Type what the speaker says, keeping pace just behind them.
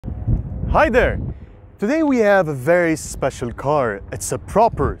Hi there! Today we have a very special car. It's a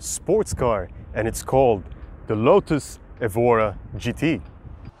proper sports car and it's called the Lotus Evora GT.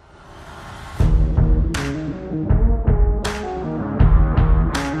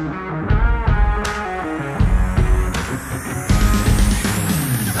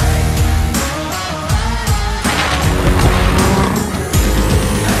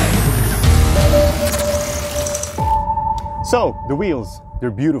 So, the wheels, they're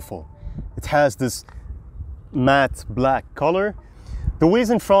beautiful. It has this matte black color. The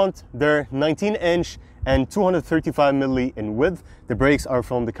wheels in front, they're 19-inch and 235 milli in width. The brakes are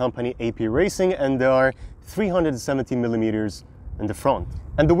from the company AP Racing and they are 370 millimeters in the front.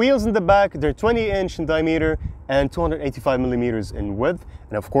 And the wheels in the back, they're 20-inch in diameter and 285 millimeters in width.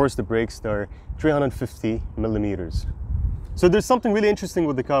 And of course, the brakes, they're 350 millimeters. So there's something really interesting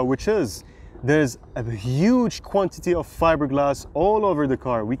with the car, which is there's a huge quantity of fiberglass all over the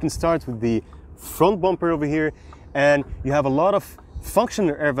car. We can start with the front bumper over here, and you have a lot of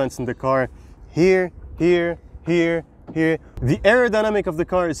functional air vents in the car. Here, here, here, here. The aerodynamic of the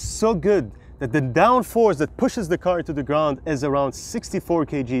car is so good that the downforce that pushes the car to the ground is around 64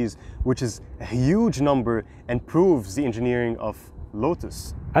 kgs, which is a huge number and proves the engineering of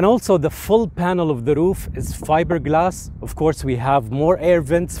Lotus. And also the full panel of the roof is fiberglass. Of course, we have more air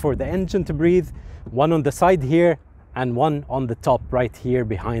vents for the engine to breathe, one on the side here and one on the top right here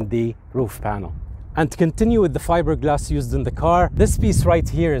behind the roof panel. And to continue with the fiberglass used in the car, this piece right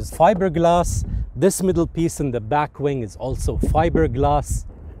here is fiberglass. This middle piece in the back wing is also fiberglass.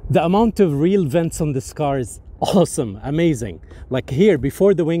 The amount of real vents on this car is awesome, amazing. Like here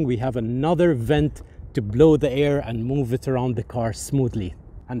before the wing, we have another vent to blow the air and move it around the car smoothly.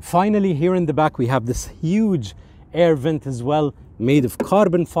 And finally, here in the back, we have this huge air vent as well, made of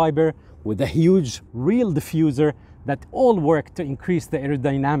carbon fiber with a huge real diffuser that all work to increase the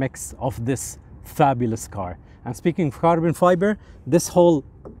aerodynamics of this fabulous car. And speaking of carbon fiber, this whole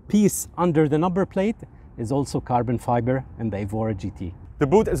piece under the number plate is also carbon fiber in the Evora GT. The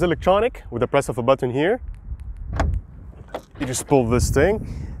boot is electronic with the press of a button here. You just pull this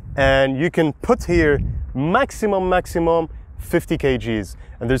thing and you can put here maximum 50 kgs.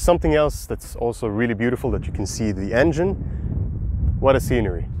 And there's something else that's also really beautiful that you can see the engine. What a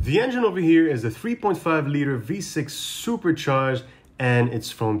scenery. The engine over here is a 3.5 liter V6 supercharged and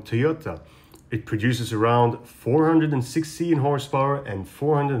it's from Toyota. It produces around 416 horsepower and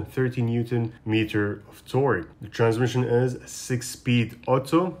 430 Newton meter of torque. The transmission is a 6-speed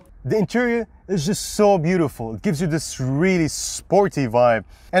auto. The interior is just so beautiful. It gives you this really sporty vibe.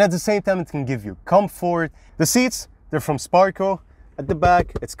 And at the same time, it can give you comfort. The seats, they're from Sparco. At the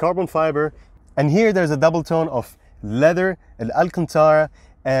back, it's carbon fiber. And here there's a double tone of leather and Alcantara.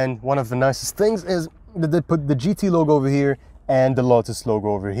 And one of the nicest things is that they put the GT logo over here and the Lotus logo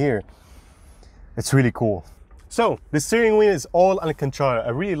over here. It's really cool. So the steering wheel is all Alcantara.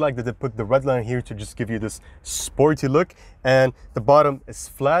 I really like that they put the red line here to just give you this sporty look, and the bottom is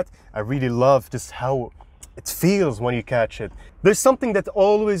flat. I really love just how it feels when you catch it. There's something that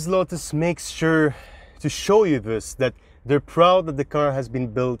always Lotus makes sure to show you this, that they're proud that the car has been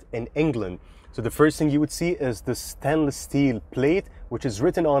built in England. So the first thing you would see is the stainless steel plate, which is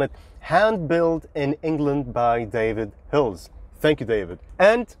written on it, hand built in England by David Hills. Thank you, David.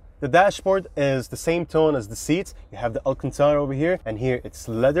 And the dashboard is the same tone as the seats. You have the Alcantara over here, and here it's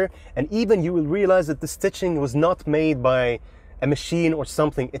leather. And even you will realize that the stitching was not made by a machine or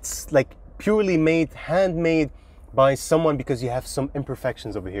something. It's like purely made, handmade by someone, because you have some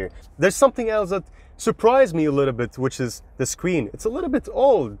imperfections over here. There's something else that surprised me a little bit, which is the screen. It's a little bit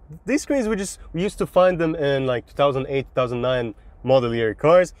old. These screens, we used to find them in like 2008, 2009 model year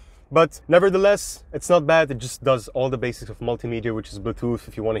cars. But nevertheless, it's not bad. It just does all the basics of multimedia, which is Bluetooth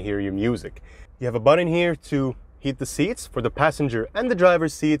if you want to hear your music. You have a button here to heat the seats for the passenger and the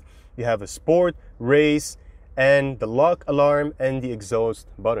driver's seat. You have a sport, race, and the lock alarm and the exhaust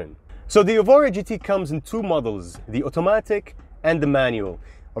button. So the Evora GT comes in two models, the automatic and the manual.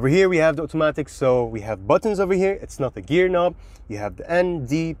 Over here we have the automatic, so we have buttons over here. It's not a gear knob. You have the N,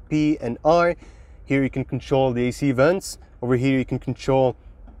 D, P, and R. Here you can control the AC vents. Over here you can control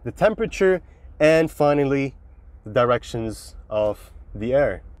the temperature, and finally the directions of the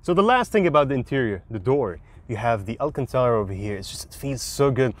air. So the last thing about the interior, the door, you have the Alcantara over here. It feels so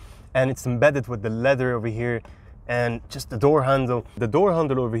good, and it's embedded with the leather over here, and just the door handle. The door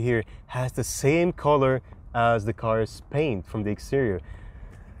handle over here has the same color as the car's paint from the exterior.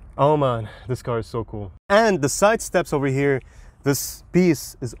 Oh man, this car is so cool. And the side steps over here, this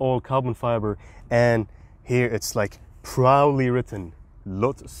piece is all carbon fiber, and here it's like proudly written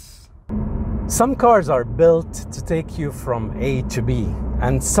Lotus. Some cars are built to take you from A to B,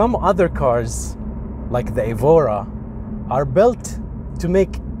 and some other cars, like the Evora, are built to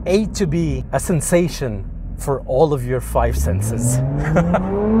make A to B a sensation for all of your five senses.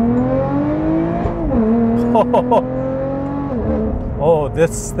 Oh,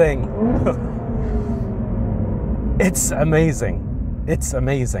 this thing. It's amazing. It's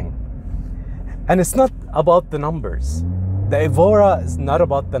amazing. And it's not about the numbers. The Evora is not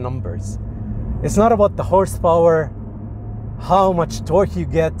about the numbers. It's not about the horsepower, how much torque you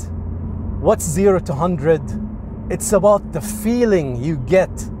get, what's 0 to 100. It's about the feeling you get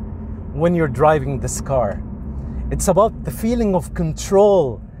when you're driving this car. It's about the feeling of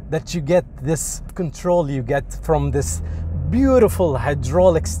control that you get, this control you get from this beautiful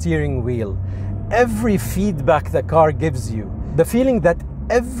hydraulic steering wheel. Every feedback the car gives you, the feeling that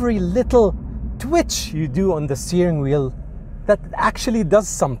every little twitch you do on the steering wheel, that actually does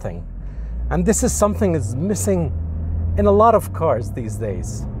something. And this is something is missing in a lot of cars these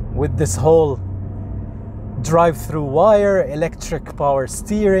days, with this whole drive-through wire, electric power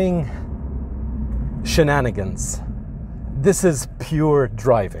steering shenanigans. This is pure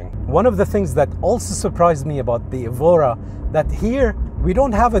driving. One of the things that also surprised me about the Evora, that here we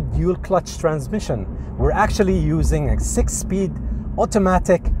don't have a dual clutch transmission. We're actually using a 6-speed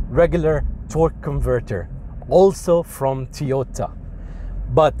automatic regular torque converter, also from Toyota.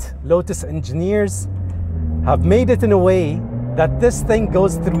 But Lotus engineers have made it in a way that this thing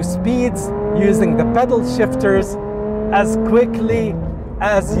goes through speeds using the pedal shifters as quickly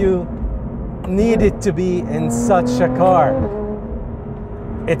as you need it to be in such a car.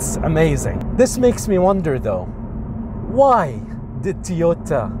 It's amazing. This makes me wonder though, why did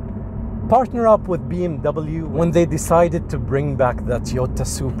Toyota partner up with BMW when they decided to bring back the Toyota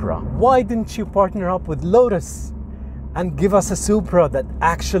Supra? Why didn't you partner up with Lotus and give us a Supra that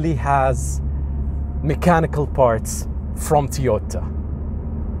actually has mechanical parts from Toyota?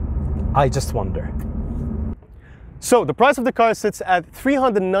 I just wonder. So the price of the car sits at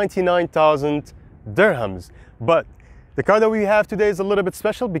 399,000 dirhams. But the car that we have today is a little bit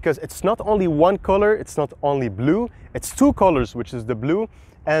special because it's not only one color, it's not only blue, it's two colors, which is the blue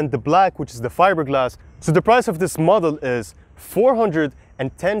and the black, which is the fiberglass. So the price of this model is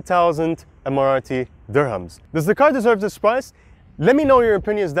 410,000 Emirati dirhams. Does the car deserve this price? Let me know your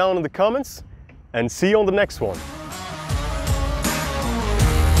opinions down in the comments and see you on the next one.